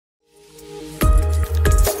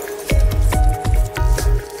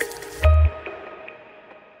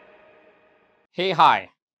Hey, hi.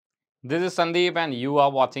 This is Sandeep and you are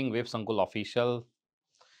watching WebSankul Official.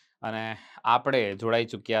 અને આપણે જોડાઈ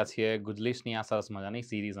ચૂક્યા છીએ ગુજલિશની આ સરસ મજાની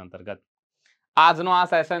સિરીઝ અંતર્ગત. આજનો આ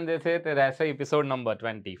સેશન જે છે તે રહેશે એપિસોડ નંબર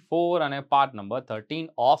 24 અને part number 13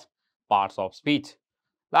 of parts of speech.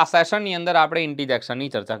 આ સેશનની અંદર આપણે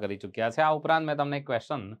ઇન્ટરજેક્શનની ચર્ચા કરી ચૂક્યા છે. આ ઉપરાંત મેં તમને એક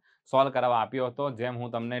ક્વેશ્ચન સોલ્વ કરવા આપ્યો હતો, જેમ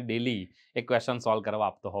હું તમને ડેલી એક ક્વેશ્ચન સોલ્વ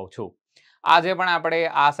કરવા આપતો હોઉં છું. આજે પણ આપણે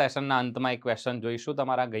આ સેશનના અંતમાં એક ક્વેશ્ચન જોઈશું.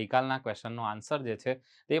 તમારા ગઈકાલના ક્વેશ્ચનનો આન્સર જે છે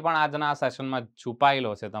તે પણ આજના આ સેશનમાં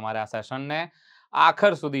છુપાયેલો છે. તમારે આ સેશનને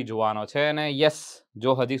આખર સુધી જોવાનો છે. અને યસ,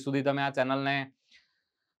 જો હજી સુધી તમે આ ચેનલને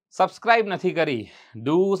સબસ્ક્રાઇબ નથી કરી,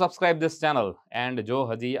 do subscribe this channel. And જો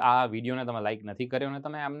હજી આ વિડીયોને તમે લાઈક નથી કર્યો અને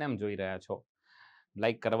તમે એમને એમ જોઈ રહ્યા છો,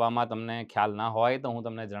 લાઈક કરવામાં તમને ખ્યાલ ના હોય તો હું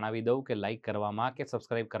તમને જણાવી દઉં કે લાઈક કરવામાં કે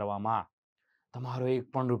સબસ્ક્રાઇબ કરવામાં તમારો એક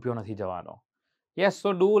પણ રૂપિયો નથી જવાનો. Yes,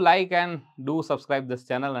 so do like and do subscribe this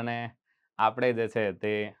channel. અને આપણે જે છે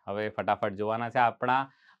તે હવે ફટાફટ જોવાના છે આપણા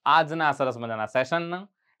આજના સરસ મજાના સેશનની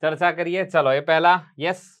ચર્ચા કરીએ. ચલો એ પહેલા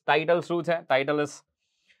યસ, ટાઇટલ શું છે? ટાઇટલ ઇઝ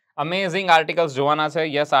અમેઝિંગ આર્ટિકલ્સ જોવાના છે.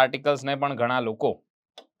 યસ, આર્ટિકલ્સને પણ ઘણા લોકો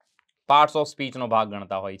પાર્ટ્સ ઓફ સ્પીચનો ભાગ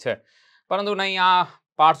ગણતા હોય છે, પરંતુ નહીં, આ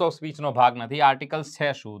પાર્ટ્સ ઓફ સ્પીચનો ભાગ નથી. આર્ટિકલ્સ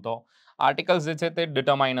છે શું? તો આર્ટિકલ્સ જે છે તે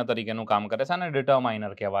ડિટરમાઇનર તરીકેનું કામ કરે છે અને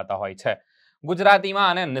ડિટરમાઇનર કહેવાતા હોય છે. ગુજરાતીમાં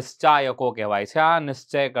આને નિશ્ચાયકો કહેવાય છે. આ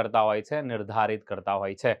નિશ્ચય કરતા હોય છે, નિર્ધારિત કરતા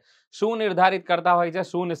હોય છે. શું નિર્ધારિત કરતા હોય છે?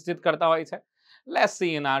 શું નિશ્ચિત કરતા હોય છે? Let's see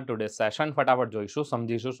in our today session. ફટાફટ જોઈશું,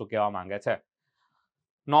 સમજીશું શું કહેવા માંગે છે.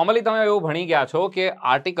 નોર્મલી તમે એવું ભણી ગયા છો કે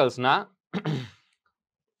આર્ટિકલ્સના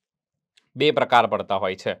બે પ્રકાર પડતા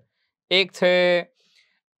હોય છે. એક છે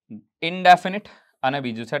ઇનડેફિનિટ અને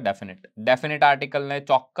બીજું છે ડેફિનિટ. ડેફિનિટ આર્ટિકલને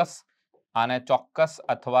ચોક્કસ અને ચોક્કસ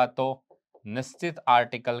અથવા તો નિશ્ચિત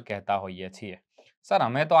આર્ટિકલ કહેતા હોઈએ છીએ. સર,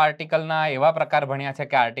 અમે તો આર્ટિકલના એવા પ્રકાર ભણ્યા છે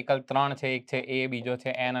કે આર્ટિકલ 3 છે, એક છે એ, બીજો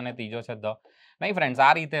છે એન અને ત્રીજો છે ધ. નહીં ફ્રેન્ડ્સ,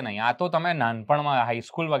 આ રીતે નહીં. આ તો તમે નાનપણમાં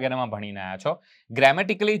હાઈસ્કૂલ વગેરેમાં ભણીને આવ્યા છો.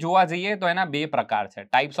 ગ્રામેટિકલી જોવા જઈએ તો એના બે પ્રકાર છે.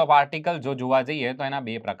 ટાઈપ્સ ઓફ આર્ટિકલ જો જોવા જઈએ તો એના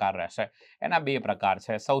બે પ્રકાર રહેશે. એના બે પ્રકાર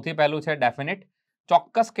છે. સૌથી પહેલું છે ડેફિનિટ,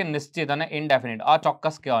 ચોક્કસ કે નિશ્ચિત, અને ઇનડેફિનિટ,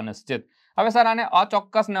 અચોક્કસ કે અનિશ્ચિત. હવે સર, આને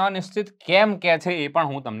અચોક્કસ ને અનિશ્ચિત કેમ કહે છે એ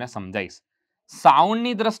પણ હું તમને સમજાવીશ.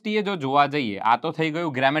 સાઉન્ડની દ્રષ્ટિએ જો જોવા જઈએ, આ તો થઈ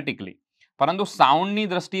ગયું ગ્રામેટિકલી, પરંતુ સાઉન્ડની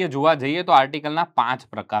દ્રષ્ટિએ જોવા જઈએ તો આર્ટિકલના 5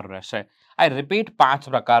 પ્રકાર રહેશે. આઈ રિપીટ, 5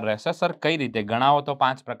 પ્રકાર રહેશે. સર, કઈ રીતે ગણાવો તો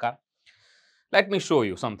 5 પ્રકાર? Let me show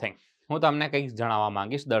you something. હું તમને કંઈક જણાવવા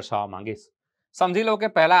માંગીશ, દર્શાવવા માંગીશ. સમજી લો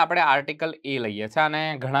કે પહેલા આપણે આર્ટિકલ એ લઈએ છીએ,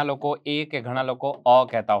 અને ઘણા લોકો એ કે ઘણા લોકો અ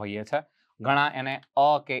કહેતા હોઈએ છે, ઘણા એને અ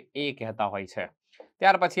કે એ કહેતા હોય છે.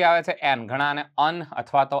 ત્યાર પછી આવે છે એન, ઘણા આને અન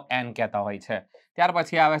અથવા તો એન કહેતા હોય છે. ત્યાર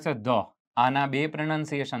પછી આવે છે ધ. આના બે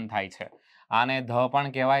પ્રોનાઉન્સિએશન થાય છે. આને ધ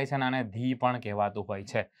પણ કહેવાય છે અને આને ધી પણ કહેવાતું હોય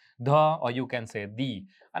છે. The or you can say the.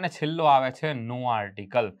 અને છેલ્લો આવે છે નો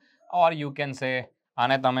article, or you can say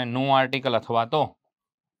આને તમે નો આર્ટિકલ અથવા તો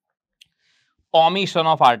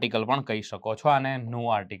ઓમિશન ઓફ આર્ટિકલ પણ કહી શકો છો. આને નો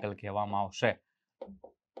આર્ટિકલ કહેવામાં આવશે.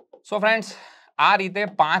 સો ફ્રેન્ડ્સ, આ રીતે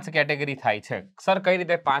 5 કેટેગરી થાય છે. સર, કઈ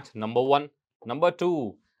રીતે 5? Number 1, number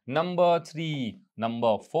 2, number 3,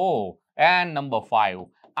 number 4 and number 5.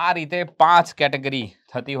 આ રીતે 5 કેટેગરી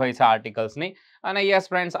થતી હોય છે આર્ટિકલ્સની. અને યસ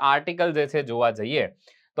ફ્રેન્ડ્સ, આર્ટિકલ જે છે જોવા જઈએ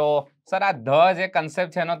તો સર, આ ધ જે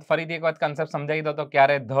કન્સેપ્ટ છે એનો ફરીથી એક વખત કન્સેપ્ટ સમજાવી દો તો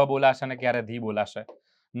ક્યારે ધ બોલાશે અને ક્યારે ધી બોલાશે.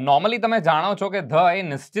 નોર્મલી તમે જાણો છો કે ધ એ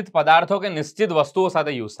નિશ્ચિત પદાર્થો કે નિશ્ચિત વસ્તુઓ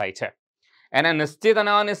સાથે યુઝ થાય છે. એને નિશ્ચિત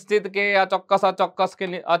અને અનિશ્ચિત કે અચોક્કસ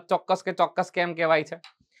કે ચોક્કસ કેમ કહેવાય છે?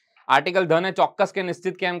 આર્ટિકલ ધ ને ચોક્કસ કે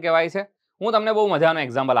નિશ્ચિત કેમ કહેવાય છે? હું તમને બહુ મજાનું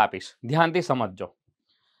એક્ઝામ્પલ આપીશ, ધ્યાનથી સમજજો.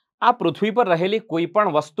 આ પૃથ્વી પર રહેલી કોઈ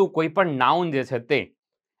પણ વસ્તુ, કોઈ પણ નાઉન જે છે તે,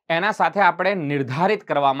 એના સાથે આપણે નિર્ધારિત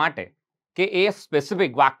કરવા માટે કે એ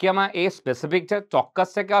સ્પેસિફિક વાક્યમાં એ સ્પેસિફિક છે,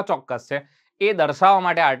 ચોક્કસ છે કે અચોક્કસ છે, એ દર્શાવવા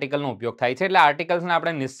માટે આર્ટિકલનો ઉપયોગ થાય છે. એટલે આર્ટિકલ્સને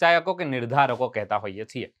આપણે નિશ્ચાયકો કે નિર્ધારકો કહેતા હોઈએ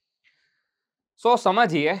છીએ. સો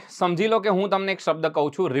સમજીએ, સમજી લો કે હું તમને એક શબ્દ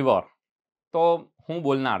કહું છું રિવર, તો હું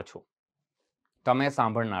બોલનાર છું, તમે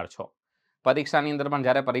સાંભળનાર છો. પરીક્ષાની અંદર પણ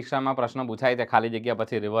જ્યારે પરીક્ષામાં પ્રશ્ન પૂછાય છે ખાલી જગ્યા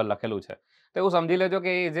પછી રિવર લખેલું છે, તો એવું સમજી લેજો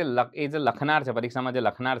કે એ જે લખનાર છે, પરીક્ષામાં જે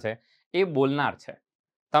લખનાર છે એ બોલનાર છે,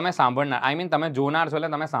 તમે સાંભળનાર, આઈ મીન તમે જોનાર છો એટલે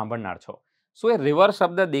તમે સાંભળનાર છો. શું એ રિવર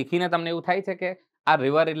શબ્દ દેખીને તમને એવું થાય છે કે આ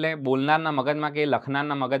રિવર એટલે બોલનારના મગજમાં કે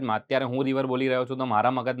લખનારના મગજમાં? અત્યારે હું રિવર બોલી રહ્યો છું તો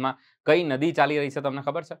મારા મગજમાં કઈ નદી ચાલી રહી છે તમને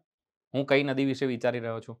ખબર છે? હું કઈ નદી વિશે વિચારી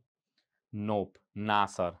રહ્યો છું? નોપ, ના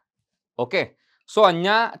સર. ઓકે, સો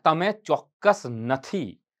અહીંયા તમે ચોક્કસ નથી.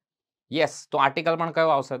 યસ, તો આર્ટિકલ પણ કયો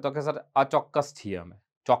આવશે? તો કે સર, અચોક્કસ છીએ અમે,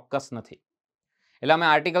 ચોક્કસ નથી. એટલે અમે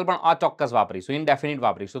આર્ટિકલ પણ અચોક્કસ વાપરીશું, ઇનડેફિનિટ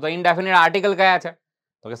વાપરીશું. તો ઇનડેફિનિટ આર્ટિકલ કયા છે?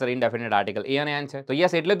 તો કે સર, ઇનડેફિનિટ આર્ટિકલ એ અને એન છે. તો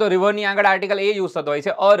યસ, એટલે તો રિવરની આગળ આર્ટિકલ એ યુઝ થતો હોય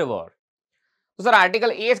છે, અ રિવર. તો સર,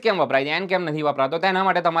 આર્ટિકલ એ જ કેમ વપરાય છે, એન કેમ નથી વપરાતો? તેના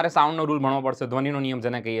માટે તમારે સાઉન્ડનો રૂલ ભણવો પડશે, ધ્વનિનો નિયમ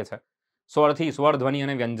જેને કહીએ છીએ. સ્વરથી સ્વર ધ્વનિ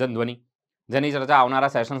અને વ્યંજન ધ્વનિ, જેની ચર્ચા આવનારા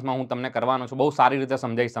સેશન્સમાં હું તમને કરવાનો છું. બહુ સારી રીતે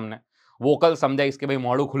સમજાવીશ તમને. વોકલ સમજાવીશ કે ભાઈ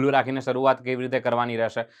મોઢું ખુલ્લું રાખીને શરૂઆત કેવી રીતે કરવાની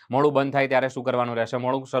રહેશે, મોઢું બંધ થાય ત્યારે શું કરવાનું રહેશે,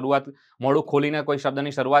 મોઢું ખોલીને કોઈ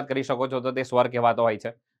શબ્દની શરૂઆત કરી શકો છો તો તે સ્વર કહેવાતો હોય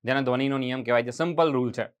છે, જેને ધ્વનિનો નિયમ કહેવાય છે. સિમ્પલ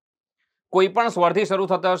રૂલ છે. કોઈ પણ સ્વરથી શરૂ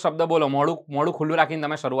થતો શબ્દ બોલો, મોઢું ખુલ્લું રાખીને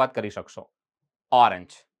તમે શરૂઆત કરી શકશો.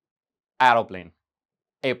 Orange, aeroplane,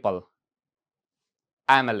 Apple,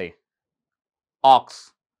 MLA, ox,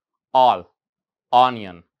 all,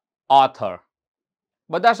 onion, author,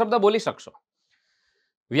 બધા શબ્દ બોલી શકશો.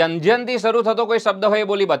 વ્યંજનથી શરૂ થતો કોઈ શબ્દ હોય એ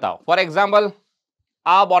બોલી બતાવો. ફોર એક્ઝામ્પલ,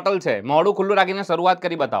 આ બોટલ છે, મોઢું ખુલ્લું રાખીને શરૂઆત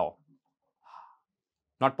કરી બતાવો.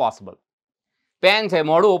 Not possible. પેન છે,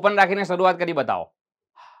 મોઢું ઓપન રાખીને શરૂઆત કરી બતાવો.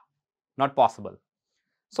 Not possible.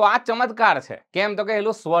 સો આ ચમત્કાર છે. કેમ તો કે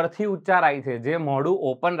એલું સ્વરથી ઉચ્ચારાય છે, જે મોઢું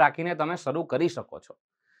ઓપન રાખીને તમે શરૂ કરી શકો છો,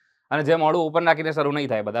 અને જે મોઢું ઓપન રાખીને શરૂ નહીં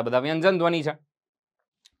થાય બધા વ્યંજન ધ્વનિ છે.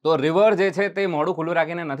 તો રિવર જે છે તે મોઢું ખુલ્લું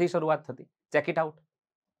રાખીને નથી શરૂઆત થતી. Check it out.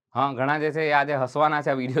 હા, ઘણા જે છે એ આજે હસવાના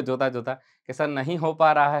છે વિડીયો જોતા કે સર નહીં હો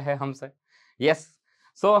પા રહા હે હમસે. યસ.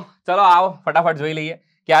 સો ચલો આવો ફટાફટ જોઈ લઈએ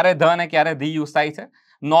ક્યારે ધ અને ક્યારે ધી યુઝ થાય છે.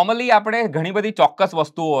 નોર્મલી આપણે ઘણી બધી ચોક્કસ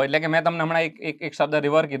વસ્તુઓ, એટલે કે મેં તમને હમણાં એક શબ્દ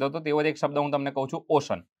રિવર કીધો હતો, તેવો જ એક શબ્દ હું તમને કહું છું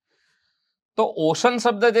ઓશન. તો ઓશન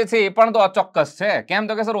શબ્દ જે છે એ પણ તો અચોક્કસ છે. કેમ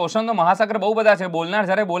તો કે સર ઓશન તો મહાસાગર બહુ બધા છે. બોલનાર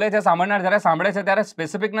જ્યારે બોલે છે, સાંભળનાર જ્યારે સાંભળે છે ત્યારે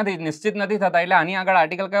સ્પેસિફિક નથી, નિશ્ચિત નથી થતા. એટલે આની આગળ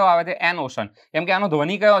આર્ટિકલ કયો આવે છે? N ocean. કેમ કે આનો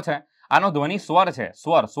ધ્વનિ કયો છે? આનો ધ્વનિ સ્વર છે.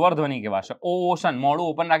 સ્વર ધ્વનિ કહેવાશે. ઓશન,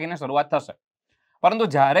 મોઢું ઓપન રાખીને શરૂઆત થશે. પરંતુ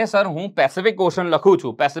જ્યારે સર હું પેસિફિક ઓશન લખું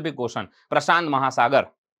છું, પેસિફિક ઓશન, પ્રશાંત મહાસાગર,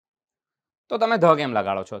 તો તમે ધ કેમ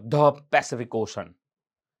લગાડો છો? The Pacific ocean.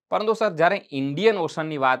 પરંતુ સર જ્યારે ઇન્ડિયન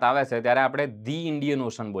ઓશનની વાત આવે છે ત્યારે આપણે ધી ઇન્ડિયન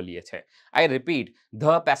ઓશન બોલીએ છીએ. આઈ repeat,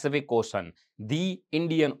 the Pacific ocean, the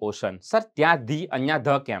Indian ocean. Sir ત્યાં ધી, અહીંયા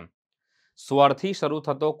ધ કેમ? સ્વરથી શરૂ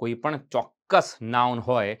થતો કોઈ પણ ચોક્કસ નાઉન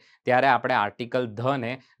હોય ત્યારે આપણે આર્ટિકલ ધ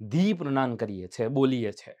ને ધી પ્રોનાઉન કરીએ છીએ,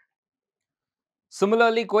 બોલીએ છીએ.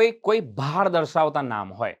 સિમિલરલી કોઈ ભાર દર્શાવતા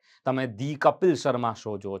નામ હોય, તમે ધી કપિલ શર્મા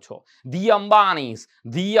શો જો છો, ધી અંબાણીસ,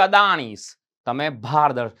 ધી અદાણીસ, તમે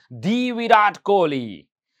ભાર the Virat Kohli,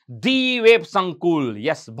 the વેબસંકુલ.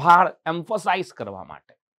 Yes, ભાર એમ્ફસાઇઝ કરવા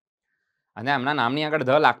માટે. અને એમના નામની આગળ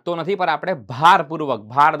ધ લાગતો નથી, પણ આપણે ભારપૂર્વક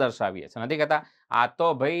ભાર દર્શાવીએ છીએ. નથી કહેતા આ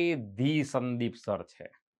તો ભાઈ ધી સંદીપ સર છે.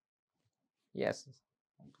 યસ,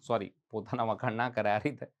 સોરી, પોતાના વખાણ ના કરે આ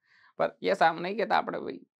રીતે, પણ યસ આમ નહીં કહેતા આપણે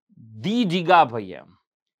ભાઈ ધી જીગા ભાઈ એમ.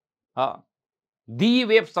 હા, ધી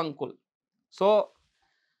વેબસંકુલ. સો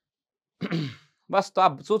બસ તો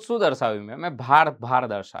આ શું દર્શાવ્યું મેં ભાર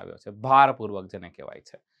દર્શાવ્યો છે, ભારપૂર્વક જેને કહેવાય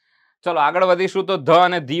છે. ચલો આગળ વધીશું. તો ધ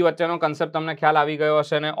અને ધી વચ્ચેનો કન્સેપ્ટ તમને ખ્યાલ આવી ગયો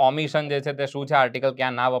હશે, અને ઓમિશન જે છે તે શું છે, આર્ટિકલ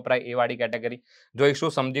ક્યાં ના વપરાય એ વાળી કેટેગરી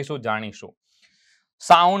જોઈશું, સમજીશું, જાણીશું.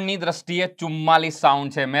 સાઉન્ડની દ્રષ્ટિએ 44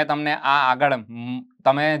 સાઉન્ડ છે. મેં તમને આ આગળ,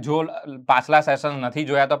 તમે જો પાછલા સેશન નથી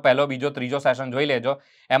જોયા તો પહેલો, બીજો, ત્રીજો સેશન જોઈ લેજો.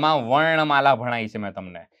 એમાં વર્ણમાલા ભણાઈ છે મેં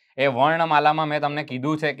તમને. એ વર્ણમાલામાં મેં તમને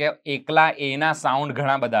કીધું છે કે એકલા એના સાઉન્ડ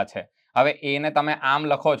ઘણા બધા છે. હવે એને તમે આમ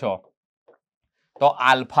લખો છો તો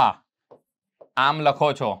આલ્ફા, આમ લખો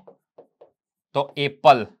છો તો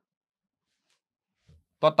એપલ,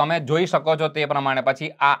 તો તમે જોઈ શકો છો તે પ્રમાણે.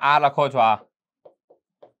 પછી આ લખો છો આ,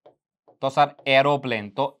 તો સર એરોપ્લેન.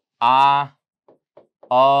 તો આ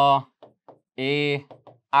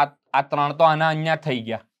ત્રણ તો આના અહીંયા થઈ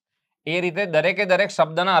ગયા. એ રીતે દરેકે દરેક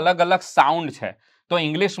શબ્દના અલગ અલગ સાઉન્ડ છે. તો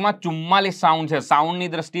ઇંગ્લિશમાં 44 સાઉન્ડ છે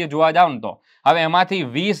સાઉન્ડની દ્રષ્ટિએ જોવા જાવ ને તો. હવે એમાંથી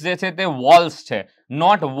 20 જે છે તે વોલ્સ છે,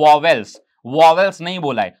 નોટ વોવેલ્સ. વોવેલ્સ નહીં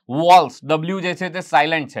બોલાય, વોલ્સ. ડબલ્યુ જે છે તે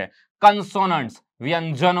સાયલેન્ટ છે. કન્સોનન્ટ્સ,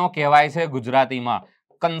 વ્યંજનો કહેવાય છે ગુજરાતીમાં.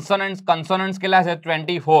 કન્સોનન્ટ્સ કેટલા છે?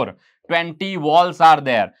 24. 20 વોલ્સ આર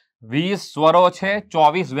ધેર. 20 સ્વરો છે,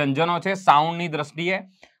 24 વ્યંજનો છે સાઉન્ડની દ્રષ્ટિએ.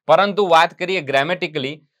 પરંતુ વાત કરીએ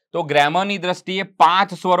ગ્રામેટિકલી, તો ગ્રામરની દ્રષ્ટિએ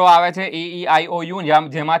 5 સ્વરો આવે છે, એ ઈ આઈ ઓ યુ,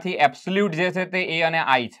 જેમાંથી એબ્સોલ્યુટ જે છે તે એ અને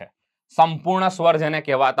આઈ છે. સંપૂર્ણ સ્વર જેને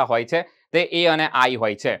કહેવાતા હોય છે તે એ અને આઈ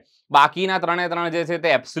હોય છે. બાકીના ત્રણે જે છે તે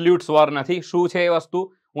એબ્સોલ્યુટ સ્વર નથી. શું છે એ વસ્તુ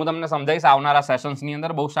હું તમને સમજાવીશ આવનારા સેશન્સની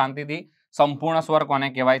અંદર બહુ શાંતિથી. સંપૂર્ણ સ્વર કોને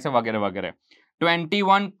કહેવાય છે વગેરે વગેરે.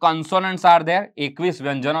 21 કન્સોનન્ટ્સ આર ધેર. 21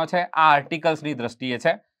 વ્યંજનો છે. આ આર્ટિકલ્સની દ્રષ્ટિએ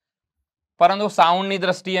છે. પરંતુ સાઉન્ડની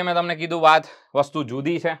દ્રષ્ટિએ મેં તમને કીધું વસ્તુ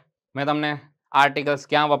જુદી છે. મેં તમને આર્ટિકલ્સ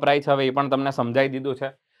ક્યાં વપરાય છે હવે એ પણ તમને સમજાવી દીધું છે.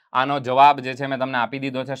 આનો જવાબ જે છે મેં તમને આપી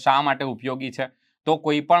દીધો છે. શા માટે ઉપયોગી છે? તો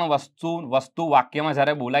કોઈ પણ વસ્તુ વાક્યમાં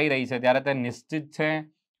જ્યારે બોલાઈ રહી છે ત્યારે તે નિશ્ચિત છે,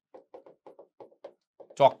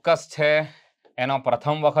 ચોક્કસ છે, એનો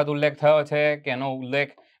પ્રથમ વખત ઉલ્લેખ થયો છે કે એનો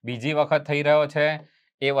ઉલ્લેખ બીજી વખત થઈ રહ્યો છે,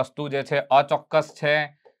 એ વસ્તુ જે છે અચોક્કસ છે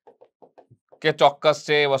કે ચોક્કસ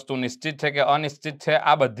છે, એ વસ્તુ નિશ્ચિત છે કે અનિશ્ચિત છે.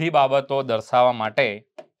 આ બધી બાબતો દર્શાવવા માટે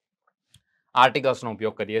આર્ટિકલ્સનો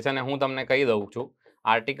ઉપયોગ કરીએ છીએ. અને હું તમને કહી દઉં છું,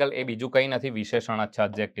 આર્ટિકલ એ બીજું કંઈ નથી, વિશેષણ જ છે,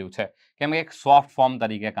 એડજેક્ટિવ છે, કેમ કે એક સોફ્ટ ફોર્મ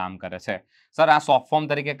તરીકે કામ કરે છે. સર આ સોફ્ટ ફોર્મ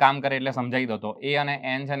તરીકે કામ કરે એટલે સમજાવી દો તો એ અને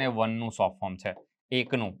એન છે ને એ વનનું સોફ્ટ ફોર્મ છે,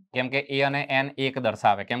 એકનું, કેમ કે એ અને એન એક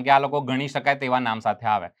દર્શાવે, કેમ કે આ લોકો ગણી શકાય તેવા નામ સાથે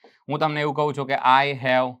આવે. હું તમને એવું કહું છું કે આઈ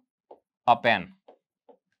હેવ અ પેન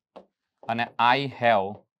અને આઈ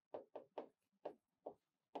હેવ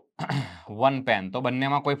વન પેન, તો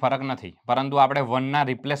બંનેમાં કોઈ ફરક નથી, પરંતુ આપણે વનના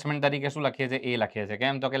રિપ્લેસમેન્ટ તરીકે શું લખીએ છીએ? એ લખીએ છીએ.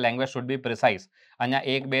 કેમ? તો કે લેંગ્વેજ શુડ બી પ્રિસાઇઝ. અહીંયા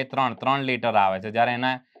 1 2 3 લેટર આવે છે, જ્યારે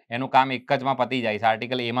એનું કામ એક જ માં પતી જાય છે,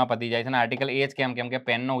 આર્ટિકલ એ માં પતી જાય છે. અને આર્ટિકલ એ જ કેમ કે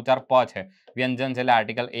પેનનો ઉચ્ચાર પ છે, વ્યંજન છે, એટલે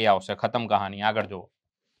આર્ટિકલ એ આવશે. ખતમ કહાની. આગળ જુઓ.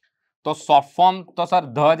 તો સોફ્ટ ફોર્મ તો સર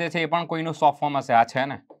ધ જે છે એ પણ કોઈનું સોફ્ટ ફોર્મ હશે. આ છે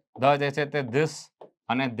ને ધ જે છે તે ધીસ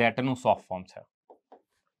અને ધેટનું સોફ્ટ ફોર્મ છે.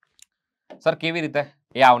 સર કેવી રીતે?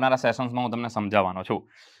 એ આવનારા સેશન્સમાં હું તમને સમજાવવાનો છું,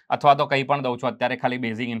 અથવા તો કંઈ પણ દઉં છું. અત્યારે ખાલી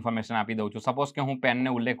બેઝિક ઇન્ફોર્મેશન આપી દઉં છું. સપોઝ કે હું પેનને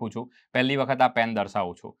ઉલ્લેખું છું, પહેલી વખત આ પેન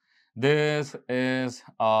દર્શાવું છું. This is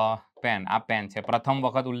a pen. આ પેન છે, પ્રથમ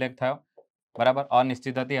વખત ઉલ્લેખ થયો, બરાબર.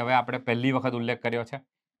 અનિશ્ચિત હતી, હવે આપણે પહેલી વખત ઉલ્લેખ કર્યો છે.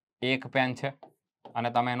 એક પેન છે અને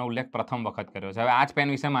તમે એનો ઉલ્લેખ પ્રથમ વખત કર્યો છે. હવે આ જ પેન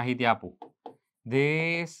વિશે માહિતી આપું.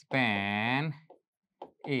 This pen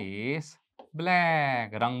is black.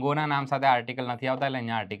 રંગોના નામ સાથે આર્ટિકલ નથી આવતા, એટલે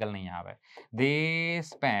અહીંયા આર્ટિકલ નહીં આવે. This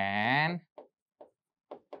pen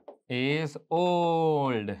is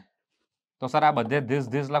old. તો સર આ બધે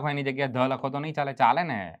ધીસ લખો, એની જગ્યાએ ધ લખો તો નહીં ચાલે? ચાલે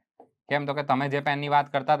ને. કેમ? તો કે તમે જે પેનની વાત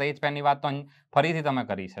કરતા હતા એ જ પેનની વાત તો ફરીથી તમે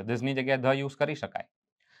કરી છે. ધીસની જગ્યાએ ધ યુઝ કરી શકાય.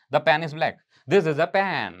 The pen is black. This is a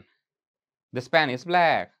pen. This pen is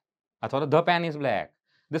black. અથવા તો the pen is black.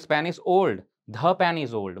 This pen is old. The pen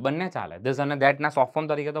is old. બંને ચાલે. ધીસ અને ધેટના સોફ્ટ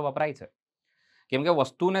ફોર્મ તરીકે તો વપરાય છે, કેમ કે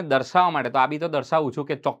વસ્તુને દર્શાવવા માટે. તો આ બી તો દર્શાવું છું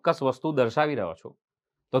કે ચોક્કસ વસ્તુ દર્શાવી રહ્યો છું.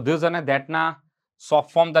 તો ધીસ અને ધેટના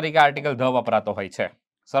સોફ્ટ ફોર્મ તરીકે આર્ટિકલ ધ વપરાતો હોય છે.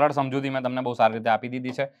 સરળ સમજૂતી મેં તમને બહુ સારી રીતે આપી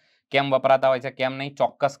દીધી છે. કેમ વપરાતા હોય છે, કેમ નહીં,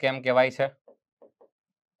 ચોક્કસ કેમ કહેવાય છે,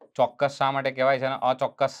 ચોક્કસ શા માટે કહેવાય છે, અને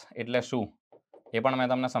અચોક્કસ એટલે શું, એ પણ મેં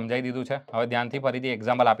તમને સમજાવી દીધું છે. હવે ધ્યાનથી ફરીથી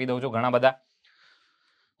એક્ઝામ્પલ આપી દઉં છું ઘણા બધા.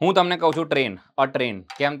 હું તમને કહું છું ટ્રેન, અ ટ્રેન.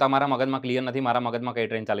 કેમ? તમારા મગજમાં ક્લિયર નથી મારા મગજમાં કઈ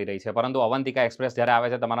ટ્રેન ચાલી રહી છે, પરંતુ અવંતિકા એક્સપ્રેસ જ્યારે આવે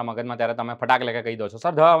છે તમારા મગજમાં, ત્યારે તમે ફટાક લેકે કહી દો છો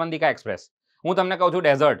સર ધ અવંતિકા એક્સપ્રેસ. હું તમને કહું છું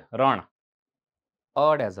dessert, Rann,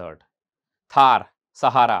 a dessert. Thar,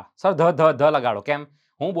 Sahara. Sir the લગાડો. કેમ?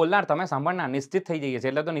 હું બોલનાર, તમે સાંભળનાર. નિશ્ચિત થઈ જઈએ છે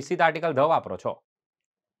એટલે તો નિશ્ચિત આર્ટિકલ ધ વાપરો છો.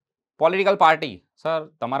 Political party. સર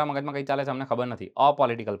તમારા મગજમાં કઈ ચાલે છે અમને ખબર નથી. અ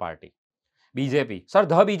political party. BJP. Sir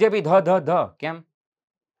the BJP. The. કેમ?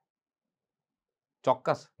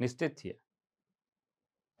 ચોક્કસ, નિશ્ચિત છીએ.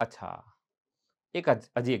 અચ્છા, એક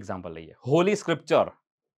હજી એક્ઝામ્પલ લઈએ. હોલી સ્ક્રિપ્ચર.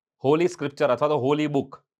 હોલી સ્ક્રિપ્ચર અથવા તો હોલી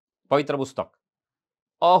બુક, પવિત્ર પુસ્તક.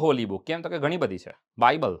 અ હોલી બુક. કેમ? તો કે ઘણી બધી છે.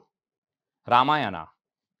 Bible, Ramayana,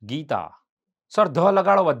 Gita. Sir the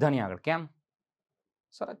લગાડો બધાની આગળ. કેમ?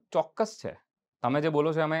 સર ચોક્કસ છે. તમે જે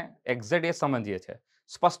બોલો છો અમે એક્ઝેક્ટ એ સમજીએ છીએ,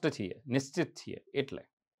 સ્પષ્ટ છીએ, નિશ્ચિત છીએ એટલે.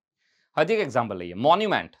 હજી એક એક્ઝામ્પલ લઈએ.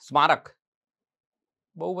 મોન્યુમેન્ટ, સ્મારક.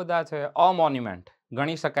 બહુ બધા છે. અ મોન્યુમેન્ટ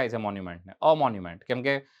ગણી શકાય છે મોન્યુમેન્ટને. અ મોન્યુમેન્ટ કેમ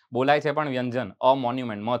કે બોલાય છે પણ વ્યંજન. અ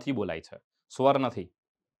મોન્યુમેન્ટ માંથી બોલાય છે, સ્વર નથી.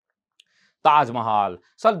 તાજમહાલ.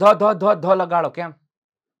 સર ધ લગાડો. કેમ?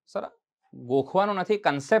 સર ગોખવાનું નથી,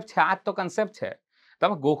 કન્સેપ્ટ છે. આ જ તો કન્સેપ્ટ છે.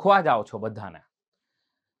 તમે ગોખવા જાઓ છો બધાને.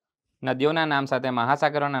 નદીઓના નામ સાથે,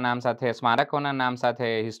 મહાસાગરોના નામ સાથે, સ્મારકોના નામ સાથે,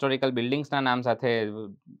 હિસ્ટોરિકલ બિલ્ડિંગ્સના નામ સાથે,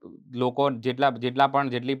 લોકો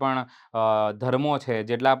જેટલી પણ ધર્મો છે,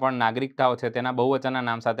 જેટલા પણ નાગરિકતાઓ છે તેના બહુવચનના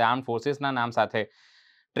નામ સાથે, આર્મ ફોર્સીસના નામ સાથે,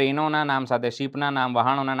 ટ્રેનોના નામ સાથે, શિપના નામ,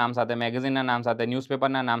 વહાણોના નામ સાથે, મેગેઝિનના નામ સાથે,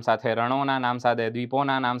 ન્યૂઝપેપરના નામ સાથે, રણોના નામ સાથે,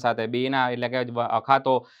 દ્વીપોના નામ સાથે, બેના એટલે કે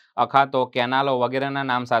અખાતો, કેનાલો વગેરેના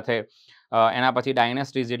નામ સાથે, એના પછી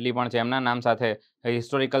ડાયનેસ્ટીઝ જેટલી પણ છે એમના નામ સાથે,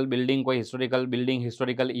 હિસ્ટોરિકલ બિલ્ડિંગ, કોઈ હિસ્ટોરિકલ બિલ્ડિંગ,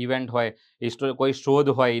 હિસ્ટોરિકલ ઇવેન્ટ હોય, કોઈ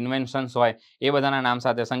શોધ હોય, ઇન્વેન્શન્સ હોય, એ બધાના નામ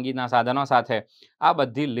સાથે, સંગીતના સાધનો સાથે, આ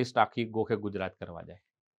બધી લિસ્ટ આખી ગોખે ગુજરાત કરવા જાય.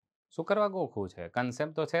 શું કરવા ગોખવું છે?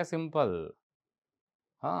 કન્સેપ્ટ તો છે સિમ્પલ.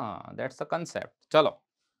 હા, ધેટ્સ ધ કન્સેપ્ટ. ચલો,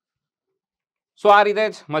 સો આ રીતે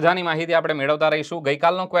જ મજાની માહિતી આપણે મેળવતા રહીશું.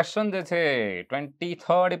 ગઈકાલનો ક્વેશ્ચન જે છે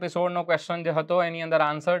 23rd એપિસોડનો ક્વેશ્ચન જે હતો એની અંદર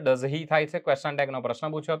આન્સર ડઝ હી થાય છે. ક્વેશ્ચન ટેગનો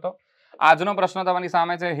પ્રશ્ન પૂછ્યો હતો. આજનો પ્રશ્ન તમારી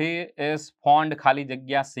સામે છે. હી ઇઝ ફોન્ડ ખાલી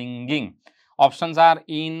જગ્યા singing. Options are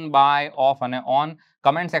in, by, of અને ઓન.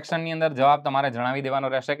 કમેન્ટ સેક્શનની અંદર જવાબ તમારે જણાવી દેવાનો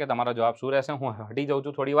રહેશે કે તમારો જવાબ શું રહેશે. હું હટી જાઉં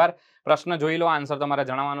છું થોડી વાર. પ્રશ્ન જોઈ લો, આન્સર તમારે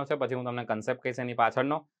જણાવવાનો છે, પછી હું તમને કન્સેપ્ટ કહીશ એની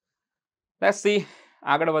પાછળનો. લેટ્સ સી,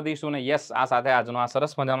 આગળ વધીશું ને યસ, આ સાથે આજનો આ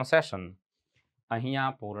સરસ મજાનો સેશન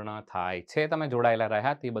અહીંયા પૂર્ણ થાય છે. તમે જોડાયેલા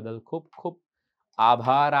રહ્યા તે બદલ ખૂબ ખૂબ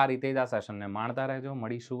આભાર. આ રીતે જ આ સેશનને માણતા રહેજો.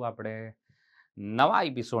 મળીશું આપણે નવા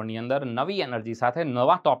એપિસોડની અંદર નવી એનર્જી સાથે,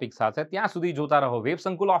 નવા ટોપિક સાથે. ત્યાં સુધી જોતા રહો વેબ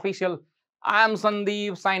સંકુલ official. I M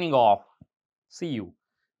Sandeep signing of. C you,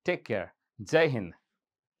 take care. જય હિન્દ,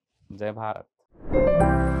 જય ભારત.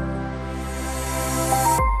 છે.